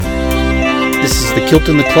is The Kilt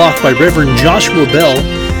and the Cloth by Reverend Joshua Bell.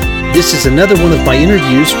 This is another one of my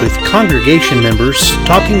interviews with congregation members,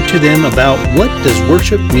 talking to them about what does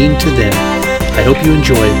worship mean to them. I hope you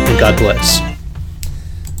enjoy, and God bless.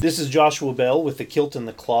 This is Joshua Bell with The Kilt and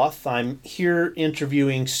the Cloth. I'm here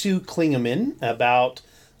interviewing Sue Klingaman about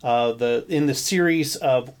in the series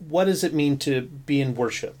of what does it mean to be in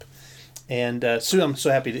worship. And Sue, I'm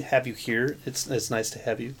so happy to have you here. It's nice to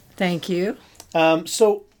have you. Thank you.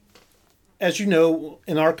 So, as you know,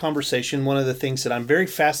 in our conversation, one of the things that I'm very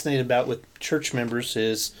fascinated about with church members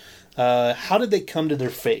is how did they come to their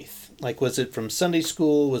faith? Like, was it from Sunday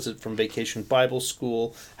school? Was it from Vacation Bible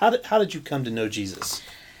School? How did you come to know Jesus?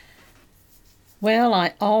 Well,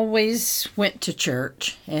 I always went to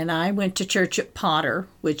church, and I went to church at Potter,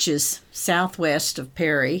 which is southwest of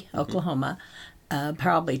Perry, Oklahoma,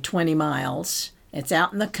 probably 20 miles. It's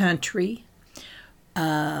out in the country.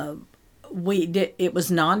 It was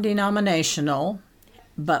non-denominational,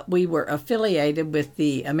 but we were affiliated with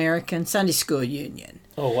the American Sunday School Union.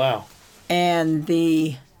 Oh, wow. And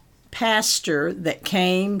the pastor that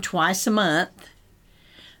came twice a month,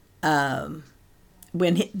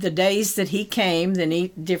 the days that he came, then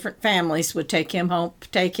different families would take him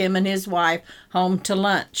and his wife home to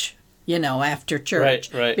lunch, after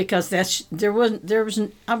church. Right. Because we're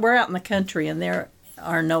out in the country and there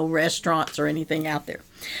are no restaurants or anything out there.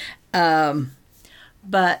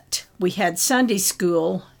 But we had Sunday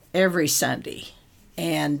school every Sunday,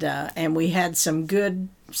 and we had some good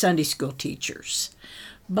Sunday school teachers.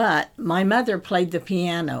 But my mother played the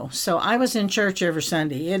piano, so I was in church every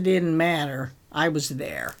Sunday. It didn't matter. I was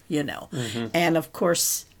there, Mm-hmm. And of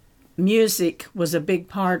course, music was a big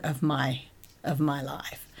part of my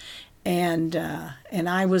life, and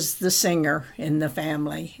I was the singer in the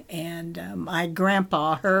family. And my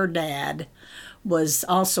grandpa, her dad, was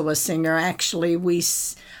also a singer. Actually,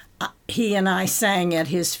 he and I sang at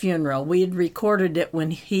his funeral. We had recorded it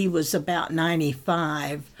when he was about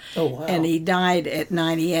 95. Oh, wow. And he died at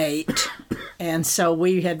 98. And so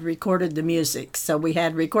we had recorded the music. So we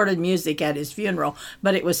had recorded music at his funeral,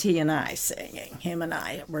 but it was he and I singing. Him and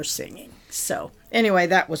I were singing. So anyway,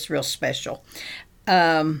 that was real special.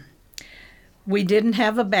 We didn't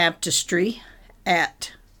have a baptistry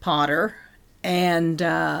at Potter,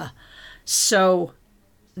 and so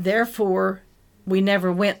therefore we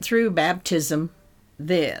never went through baptism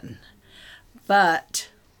then. But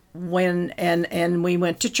when we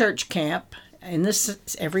went to church camp, and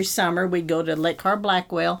this every summer we'd go to Lake Car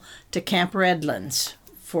Blackwell to Camp Redlands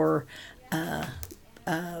for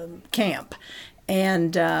camp.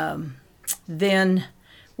 And then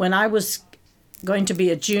when I was going to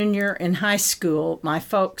be a junior in high school, my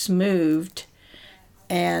folks moved,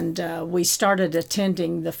 and we started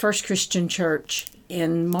attending the First Christian Church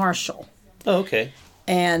in Marshall. Oh, okay.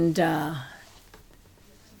 And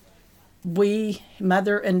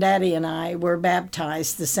Mother and Daddy and I were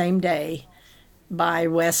baptized the same day by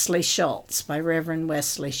Reverend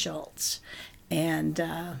Wesley Schultz. And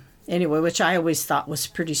anyway, which I always thought was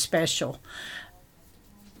pretty special.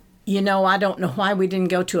 I don't know why we didn't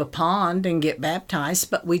go to a pond and get baptized,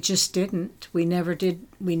 but we just didn't. We never did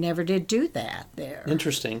do that there.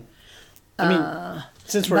 Interesting.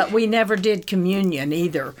 But we never did communion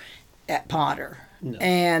either at Potter. No.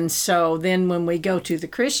 And so then when we go to the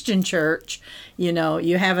Christian church,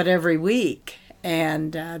 you have it every week.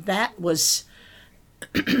 And that was,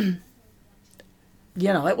 it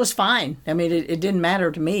was fine. I mean, it didn't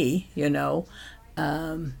matter to me,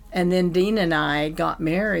 And then Dean and I got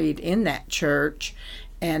married in that church,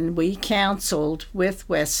 and we counseled with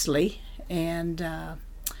Wesley. And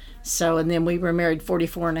and then we were married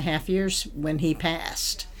 44 and a half years when he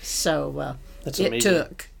passed. So that's it amazing.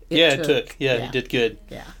 took. It took. Yeah, you did good.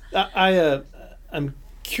 Yeah. I'm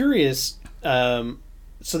curious. So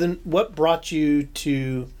then, what brought you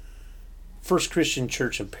to First Christian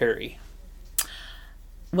Church of Perry?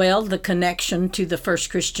 Well, the connection to the First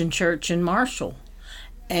Christian Church in Marshall.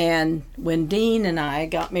 And when Dean and I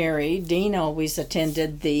got married, Dean always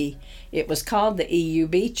attended it was called the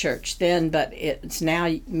EUB church then, but it's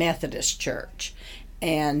now Methodist Church.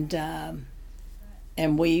 And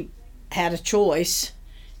we had a choice.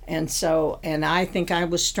 And I think I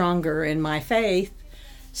was stronger in my faith,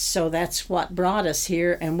 so that's what brought us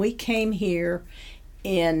here. And we came here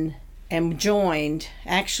and joined.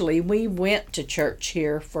 Actually, we went to church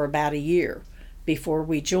here for about a year before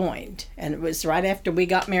we joined. And it was right after we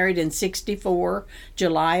got married in 64,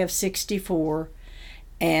 July of 64.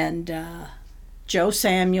 And Joe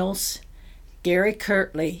Samuels, Gary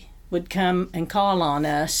Kirtley would come and call on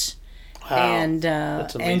us. Wow,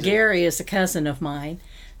 that's amazing. And Gary is a cousin of mine.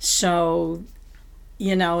 So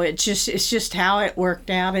it's just how it worked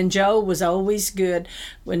out. And Joe was always good.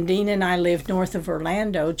 When Dean and I lived north of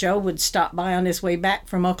Orlando, Joe would stop by on his way back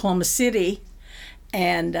from Oklahoma City,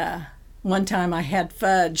 and one time I had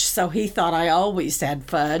fudge, so he thought I always had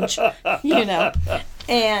fudge,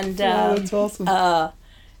 And that's awesome.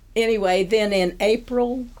 Anyway, then in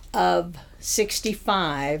April of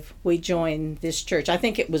 '65, we joined this church. I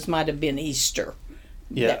think it might have been Easter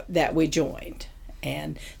that we joined.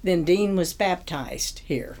 And then Dean was baptized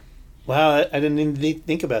here. Wow, I didn't even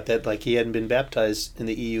think about that. Like he hadn't been baptized in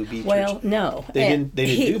the EUB church. Well, no. They didn't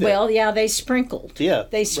do that. Well, yeah, they sprinkled. Yeah.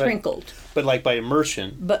 They sprinkled. Right. But like by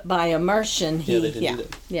immersion. But by immersion, they didn't do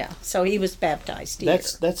that. Yeah, so he was baptized here.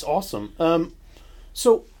 That's awesome.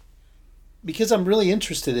 So, because I'm really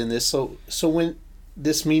interested in this, so when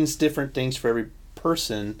this means different things for every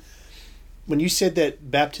person, when you said that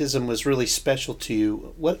baptism was really special to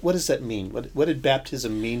you, what does that mean? What did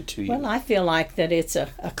baptism mean to you? Well, I feel like that it's a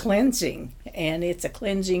cleansing, and it's a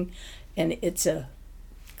cleansing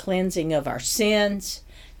of our sins,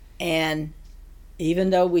 and even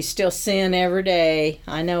though we still sin every day,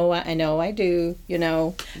 I know I do,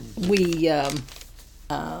 we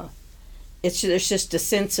there's just a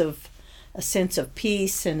sense of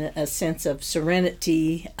peace and a sense of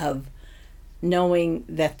serenity, of knowing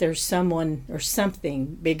that there's someone or something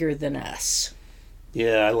bigger than us.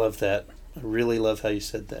 Yeah, I love that. I really love how you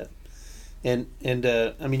said that. And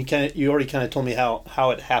I mean, you already kind of told me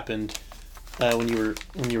how it happened when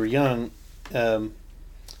you were young. And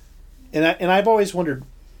I've always wondered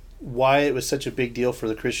why it was such a big deal for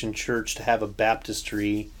the Christian church to have a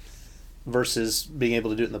baptistry versus being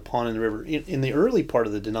able to do it in the pond and the river. In the early part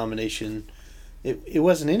of the denomination, it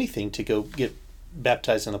wasn't anything to go get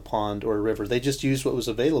baptized in a pond or a river. They just used what was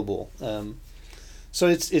available. So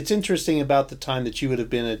it's interesting about the time that you would have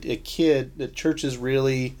been a kid, that churches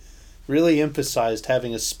really, really emphasized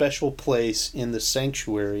having a special place in the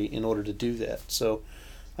sanctuary in order to do that. So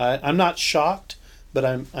I'm not shocked, but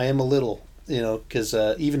I am a little, because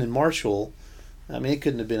even in Marshall, I mean, it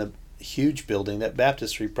couldn't have been a huge building. That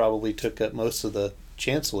baptistry probably took up most of the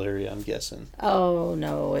chancel area, I'm guessing. Oh,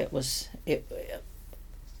 no,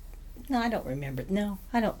 no, I don't remember. No,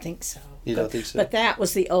 I don't think so. You don't think so? But that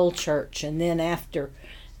was the old church, and then after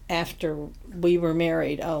we were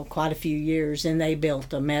married, quite a few years, and they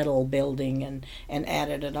built a metal building and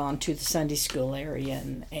added it on to the Sunday school area,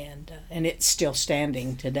 and it's still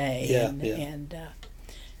standing today.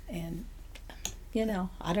 And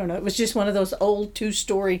I don't know. It was just one of those old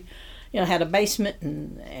 2-story, had a basement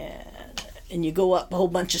and you go up a whole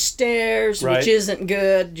bunch of stairs, right, which isn't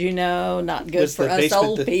good, not good for us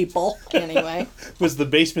old people, anyway. Was the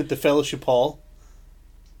basement the fellowship hall?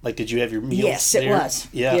 Like, did you have your meals Yes, there? It was.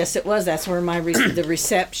 Yeah. Yes, it was. That's where the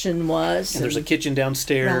reception was. And there's a kitchen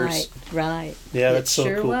downstairs. Right. Yeah, that's so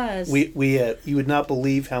sure cool. Was. We you would not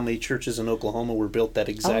believe how many churches in Oklahoma were built that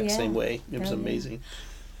exact same way. It was amazing.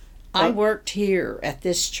 I worked here at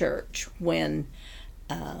this church when...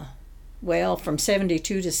 from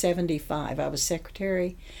 72 to 75, I was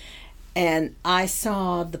secretary, and I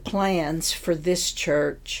saw the plans for this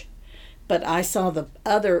church, but I saw the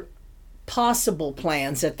other possible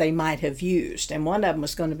plans that they might have used, and one of them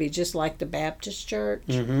was going to be just like the Baptist church,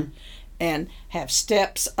 and have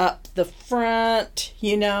steps up the front,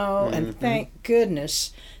 and thank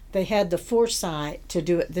goodness they had the foresight to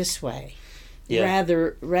do it this way,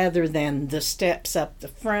 rather than the steps up the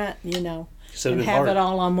front, So and have it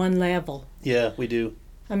all on one level. Yeah, we do.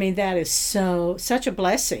 I mean, that is such a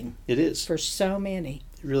blessing. It is. For so many.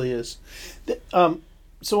 It really is.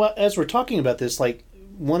 So as we're talking about this, like,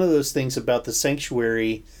 one of those things about the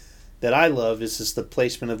sanctuary that I love is the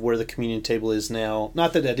placement of where the communion table is now.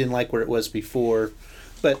 Not that I didn't like where it was before,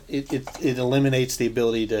 but it eliminates the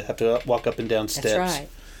ability to have to walk up and down steps. That's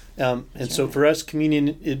right. So for us,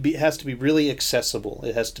 communion, it has to be really accessible.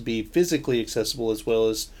 It has to be physically accessible as well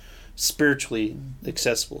as spiritually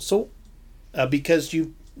accessible. So because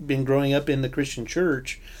you've been growing up in the Christian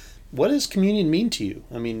church, what does communion mean to you?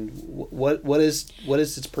 I mean, what is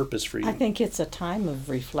its purpose for you? I think it's a time of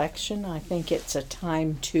reflection. I think it's a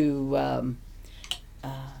time to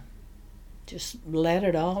just let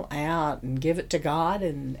it all out and give it to God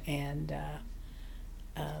and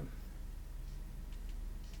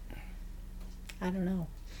I don't know.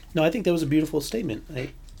 No, I think that was a beautiful statement.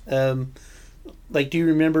 Do you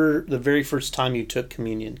remember the very first time you took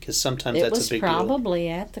communion? Because sometimes that's a big deal. It was probably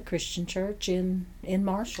at the Christian church in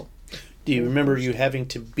Marshall. Do you remember you having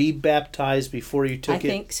to be baptized before you took it?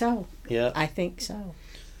 I think so. Yeah. I think so.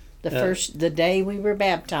 The day we were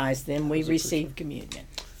baptized, then we received communion.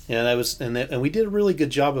 Yeah, and we did a really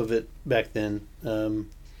good job of it back then. There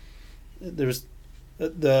was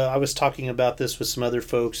I was talking about this with some other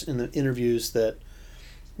folks in the interviews, that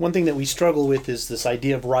one thing that we struggle with is this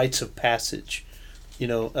idea of rites of passage.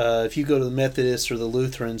 If you go to the Methodists or the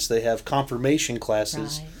Lutherans, they have confirmation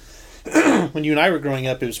classes. Right. When you and I were growing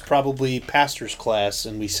up, it was probably pastor's class,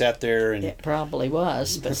 and we sat there and... It probably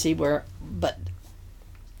was, but but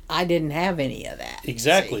I didn't have any of that.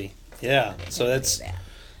 Exactly. Yeah. So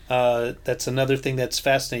that's another thing that's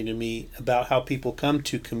fascinating to me about how people come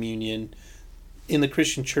to communion. In the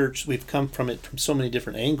Christian church, we've come from it from so many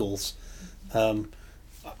different angles.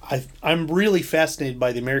 I'm really fascinated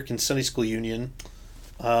by the American Sunday School Union.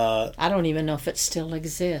 I don't even know if it still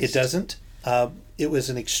exists. It doesn't. It was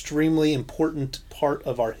an extremely important part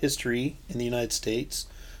of our history in the United States.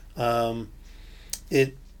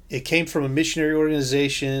 It came from a missionary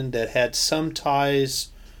organization that had some ties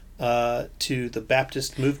to the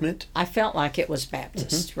Baptist movement. I felt like it was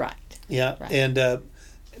Baptist, right? Yeah, right. And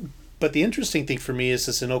but the interesting thing for me is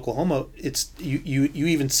this: in Oklahoma, it's you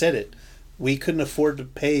even said it. We couldn't afford to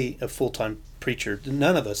pay a full-time preacher.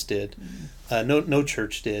 None of us did. No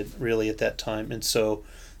church did really at that time, and so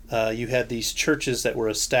you had these churches that were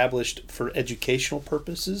established for educational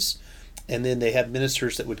purposes, and then they had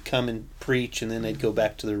ministers that would come and preach, and then they'd go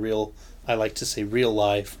back to their real, I like to say, real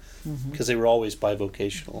life, because they were always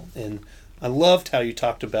bivocational. And I loved how you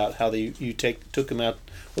talked about how took them out.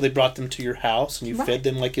 Well, they brought them to your house, and you fed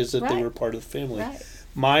them like as if they were part of the family.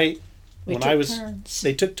 Right.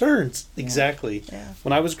 They took turns. Exactly. Yeah.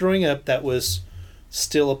 When I was growing up, that was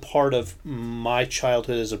still a part of my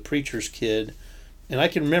childhood as a preacher's kid, and I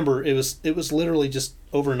can remember it was literally just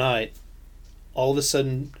overnight. All of a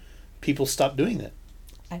sudden, people stopped doing that.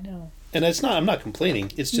 I know. And I'm not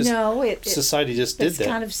complaining. It's just society just did that. It's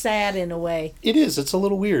kind of sad in a way. It is. It's a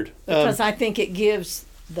little weird. Because I think it gives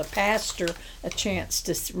the pastor a chance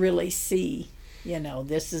to really see,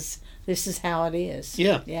 this is how it is.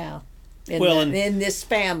 Yeah. Yeah. In this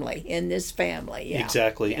family. Yeah.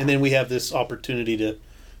 Exactly. Yeah. And then we have this opportunity to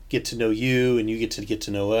get to know you, and you get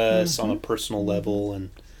to know us on a personal level. And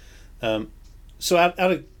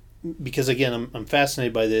so because again, I'm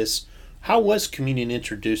fascinated by this. How was communion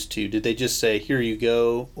introduced to you? Did they just say, "Here you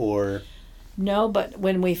go," or? No, but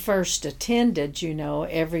when we first attended,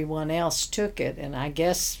 everyone else took it, and I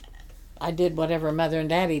guess I did whatever Mother and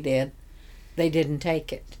Daddy did. They didn't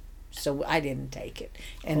take it, so I didn't take it.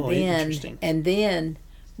 And interesting.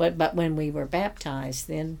 But when we were baptized,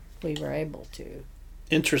 then we were able to.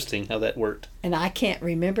 Interesting how that worked. And I can't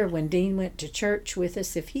remember when Dean went to church with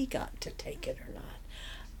us if he got to take it or not.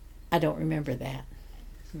 I don't remember that.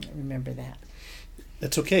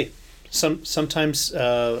 That's okay. Sometimes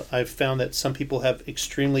I've found that some people have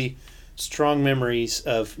extremely strong memories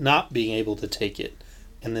of not being able to take it,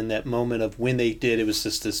 and then that moment of when they did, it was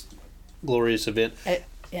just this glorious event.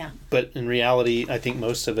 Yeah. But in reality, I think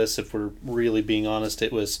most of us, if we're really being honest,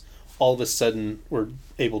 it was all of a sudden we're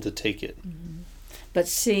able to take it. Mm-hmm. But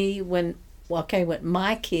see, when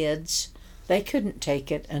my kids, they couldn't take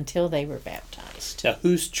it until they were baptized. Now,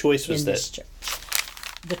 whose choice was that? This church.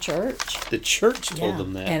 The church. The church told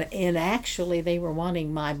them that. And actually, they were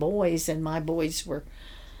wanting my boys, and my boys were,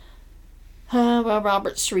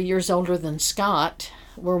 Robert's 3 years older than Scott,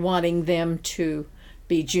 were wanting them to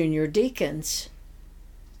be junior deacons.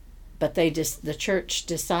 But the church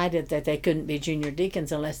decided that they couldn't be junior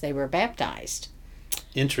deacons unless they were baptized.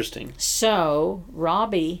 Interesting. So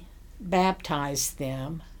Robbie baptized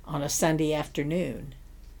them on a Sunday afternoon.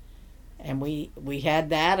 And we had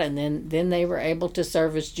that, and then they were able to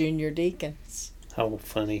serve as junior deacons. How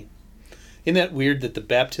funny. Isn't that weird that the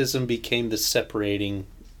baptism became the separating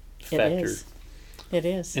factor? It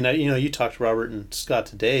is. And you talked to Robert and Scott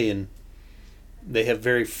today, and they have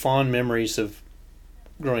very fond memories of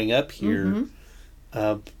growing up here.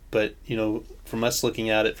 Mm-hmm. But, from us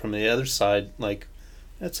looking at it from the other side, like,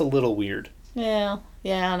 that's a little weird. Yeah,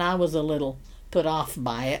 and I was a little put off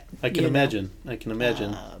by it. I can imagine.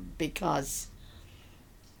 Because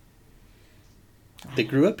they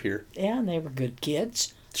grew up here. Yeah, and they were good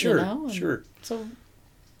kids. Sure, sure. So,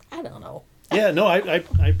 I don't know. Yeah, no, I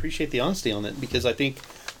appreciate the honesty on that, because I think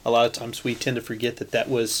a lot of times we tend to forget that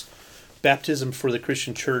was baptism for the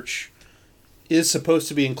Christian church is supposed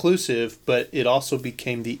to be inclusive, but it also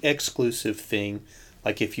became the exclusive thing.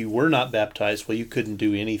 Like if you were not baptized, well, you couldn't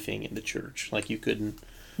do anything in the church. Like you couldn't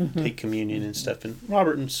take communion and stuff. And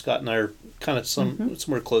Robert and Scott and I are kind of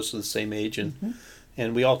somewhere close to the same age,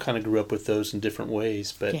 and we all kind of grew up with those in different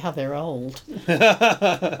ways. But yeah, they're old.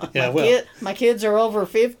 Yeah, my kids are over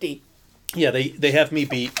 50. Yeah, they have me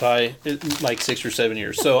beat by like 6 or 7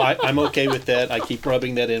 years, so I'm okay with that. I keep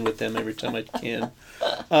rubbing that in with them every time I can.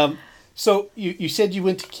 So you said you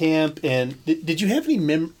went to camp, and did you have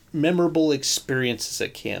any memorable experiences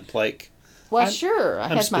at camp? Like, Well, sure. I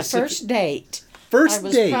had my first date. First I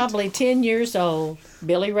was date. probably 10 years old.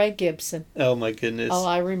 Billy Ray Gibson. Oh my goodness. Oh,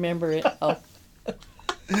 I remember it. Oh.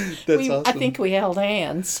 That's awesome. I think we held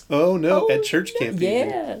hands. Oh no, at church camp.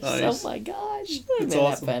 Yes. Nice. Oh my gosh. That's Isn't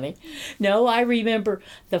awesome. that funny? No, I remember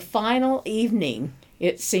the final evening,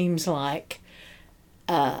 it seems like,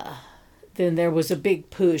 then there was a big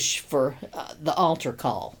push for the altar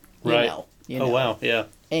call. Right. You know. Oh wow, yeah.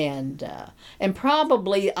 And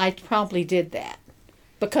probably I did that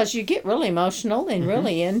because you get really emotional and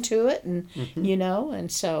really into it, and you know, and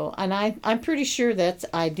so I'm pretty sure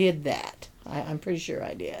I did that. I'm pretty sure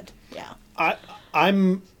I did. Yeah.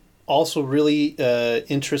 I'm also really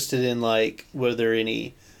interested in, like, were there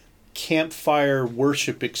any campfire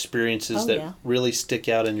worship experiences that really stick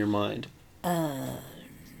out in your mind? I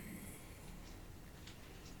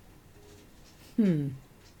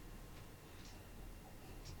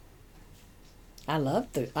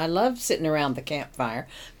love sitting around the campfire.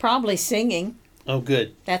 Probably singing. Oh,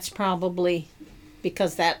 good. That's probably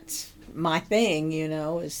because that's my thing, you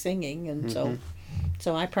know, is singing, and so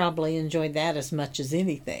I probably enjoyed that as much as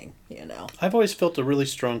anything, you know. I've always felt a really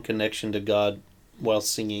strong connection to God while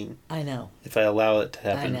singing. I know. If I allow it to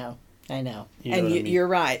happen. I know. You know and what I mean? you're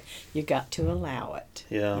right. You got to allow it.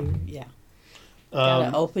 Yeah. Yeah.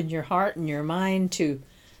 Got to open your heart and your mind to.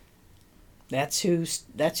 That's who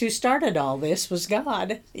started all this, was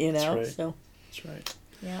God, you know. That's right. So. That's right.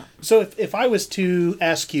 Yeah. So if I was to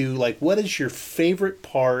ask you, like, what is your favorite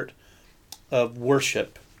part of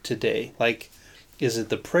worship today? Like, is it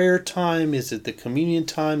the prayer time? Is it the communion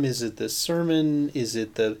time? Is it the sermon? Is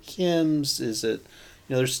it the hymns? Is it,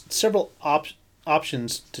 you know, there's several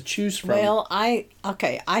options to choose from. Well, I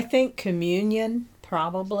think communion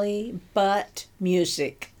probably, but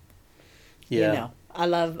music. Yeah. You know, I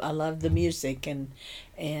love the music, and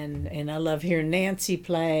I love hearing Nancy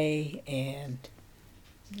play, and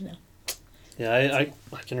you know. Yeah,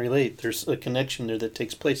 I can relate. There's a connection there that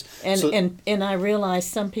takes place. And I realize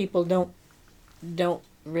some people don't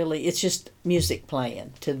really, it's just music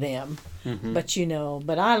playing to them. But you know,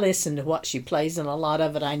 but I listen to what she plays, and a lot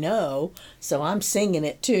of it I know, so I'm singing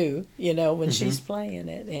it too, you know, when she's playing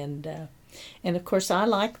it. And of course I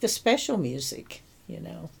like the special music, you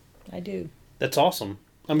know. I do. That's awesome.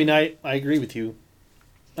 I mean, I agree with you.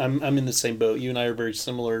 I'm in the same boat. You and I are very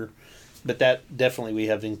similar, but that definitely we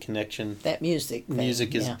have in connection. That music thing.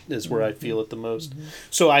 Music is where I feel it the most.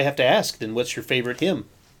 So I have to ask then, what's your favorite hymn?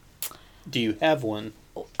 Do you have one?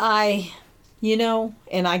 You know,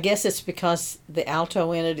 and I guess it's because the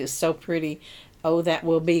alto in it is so pretty. Oh, that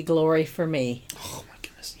will be glory for me. Oh my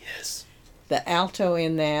goodness, yes. The alto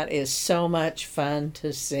in that is so much fun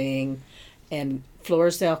to sing, and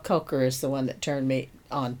Floresdale Coker is the one that turned me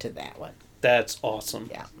on to that one. That's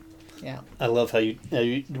awesome. Yeah. I love how you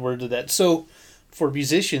worded that. So, for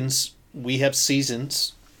musicians, we have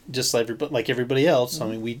seasons, just like everybody else. I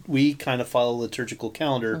mean, we kind of follow a liturgical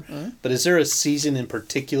calendar. But is there a season in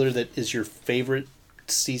particular that is your favorite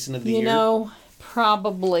season of the year? You know,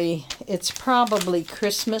 it's probably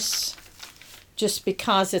Christmas, just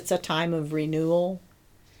because it's a time of renewal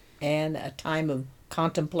and a time of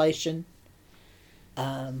contemplation.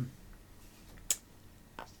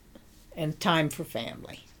 And time for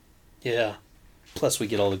family. Yeah. Plus, we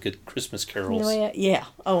get all the good Christmas carols. Yeah.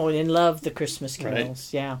 Oh, and love the Christmas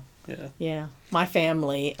carols. Right. Yeah. Yeah. My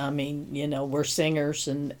family, I mean, you know, we're singers,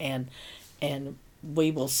 and we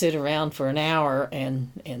will sit around for an hour and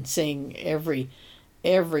sing every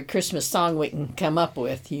Christmas song we can come up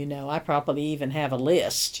with, you know. I probably even have a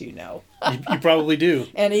list, you know. You probably do.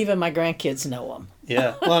 And even my grandkids know them.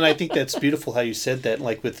 Yeah. Well, and I think that's beautiful how you said that.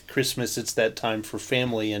 Like with Christmas, it's that time for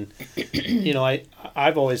family. And, you know,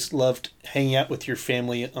 I've always loved hanging out with your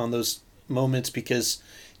family on those moments because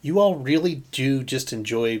you all really do just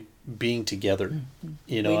enjoy being together.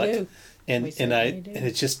 You know, we do. And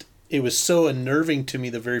it was so unnerving to me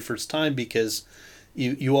the very first time because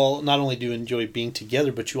you all not only do enjoy being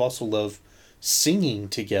together, but you also love singing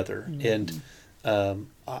together. And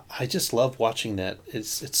I just love watching that.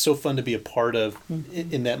 It's so fun to be a part of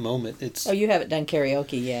in that moment. You haven't done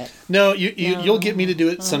karaoke yet? No, you'll get me to do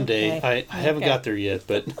it someday. Okay. I haven't got there yet,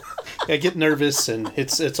 but I get nervous, and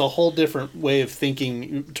it's a whole different way of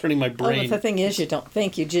thinking, turning my brain. But the thing is, you don't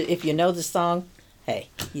think. If you know the song, hey,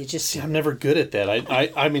 you just... See, I'm never good at that.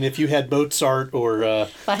 I mean, if you had Mozart or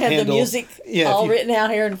if I had Handel, the music written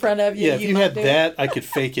out here in front of you, yeah, if you had that, I could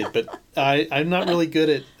fake it. But I'm not really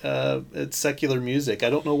good at secular music. I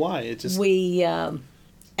don't know why. It just we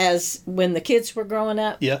as when the kids were growing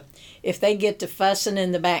up, Yeah. if they get to fussing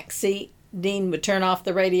in the back seat, Dean would turn off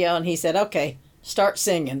the radio and he said, "Okay, start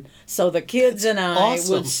singing." So the kids and I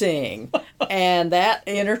Awesome. would sing, and that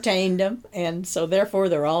entertained them, and so therefore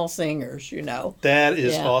they're all singers, you know. That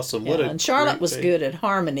is Yeah, awesome. What yeah. a And Charlotte great was thing. good at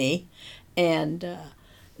harmony, and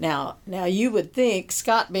now you would think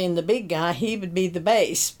Scott being the big guy, he would be the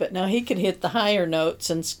bass, but no, he could hit the higher notes,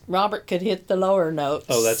 and Robert could hit the lower notes.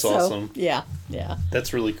 Oh, that's awesome. Yeah.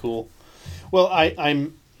 That's really cool. Well,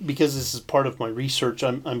 I'm because this is part of my research.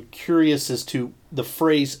 I'm curious as to the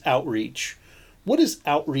phrase outreach. What does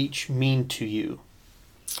outreach mean to you?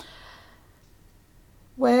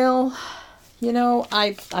 Well, you know,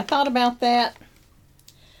 I thought about that,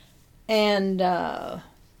 and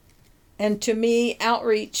to me,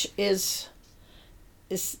 outreach is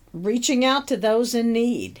reaching out to those in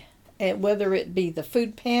need, and whether it be the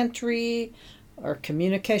food pantry, or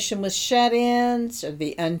communication with shut-ins, or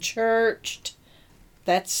the unchurched.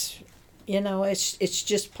 That's, you know, it's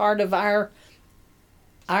just part of our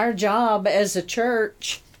job as a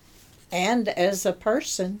church and as a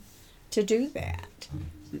person to do that.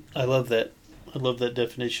 I love that. I love that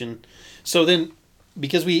definition. So then,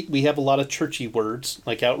 because we have a lot of churchy words,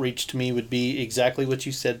 like outreach to me would be exactly what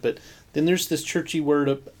you said, but then there's this churchy word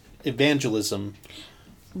of evangelism.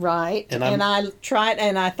 Right. And I tried,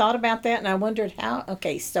 and I thought about that, and I wondered how,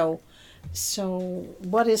 okay, so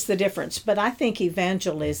what is the difference? But I think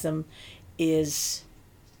evangelism is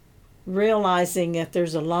realizing that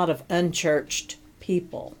there's a lot of unchurched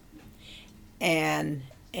people. And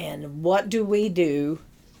what do we do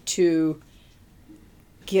to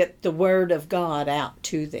get the word of God out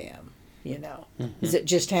to them, you know? Mm-hmm. Is it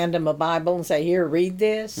just hand them a Bible and say, "Here, read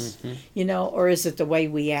this," mm-hmm. you know, or is it the way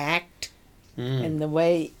we act and the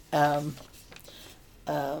way, let's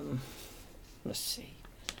see,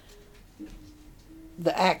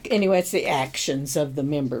 anyway, it's the actions of the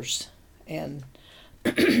members, and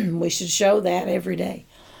we should show that every day.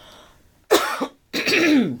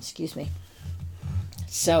 Excuse me.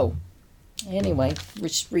 So, anyway,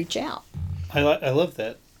 reach out. I love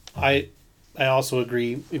that. I also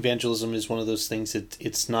agree. Evangelism is one of those things that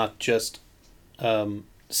it's not just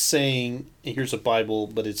saying here's a Bible,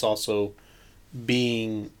 but it's also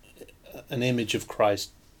being an image of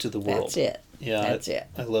Christ to the world. That's it. Yeah, that's it.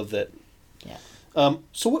 I love that. Yeah.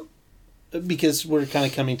 So what? Because we're kind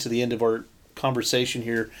of coming to the end of our conversation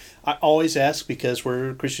here, I always ask, because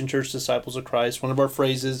we're Christian Church Disciples of Christ, one of our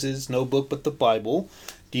phrases is "No book but the Bible."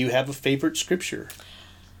 Do you have a favorite scripture?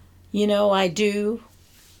 You know, I do,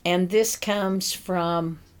 and this comes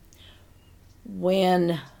from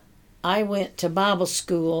when I went to Bible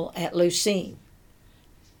school at Lucene,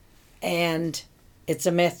 and it's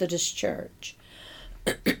a Methodist church,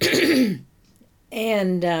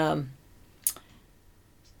 and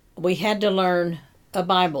we had to learn a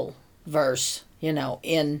Bible verse, you know,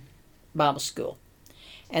 in Bible school.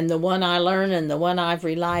 And the one I learned and the one I've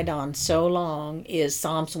relied on so long is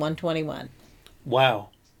Psalms 121. Wow.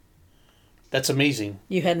 That's amazing.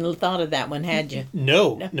 You hadn't thought of that one, had you?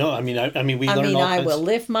 No. I mean, we learn all I kinds. will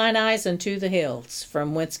lift mine eyes unto the hills.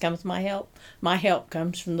 From whence cometh my help? My help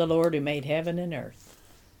comes from the Lord who made heaven and earth.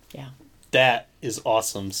 Yeah. That is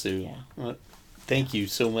awesome, Sue. Yeah. Thank you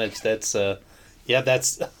so much. That's I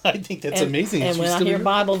think that's amazing. And when I hear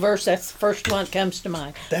Bible verse, that's the first one that comes to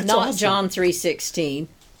mind. That's not awesome. John 3:16,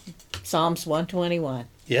 Psalms 121.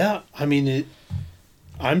 Yeah, I mean,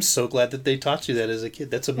 I'm so glad that they taught you that as a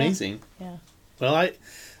kid. That's amazing. Yeah. Well,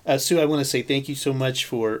 Sue, I want to say thank you so much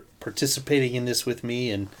for participating in this with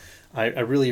me, and I really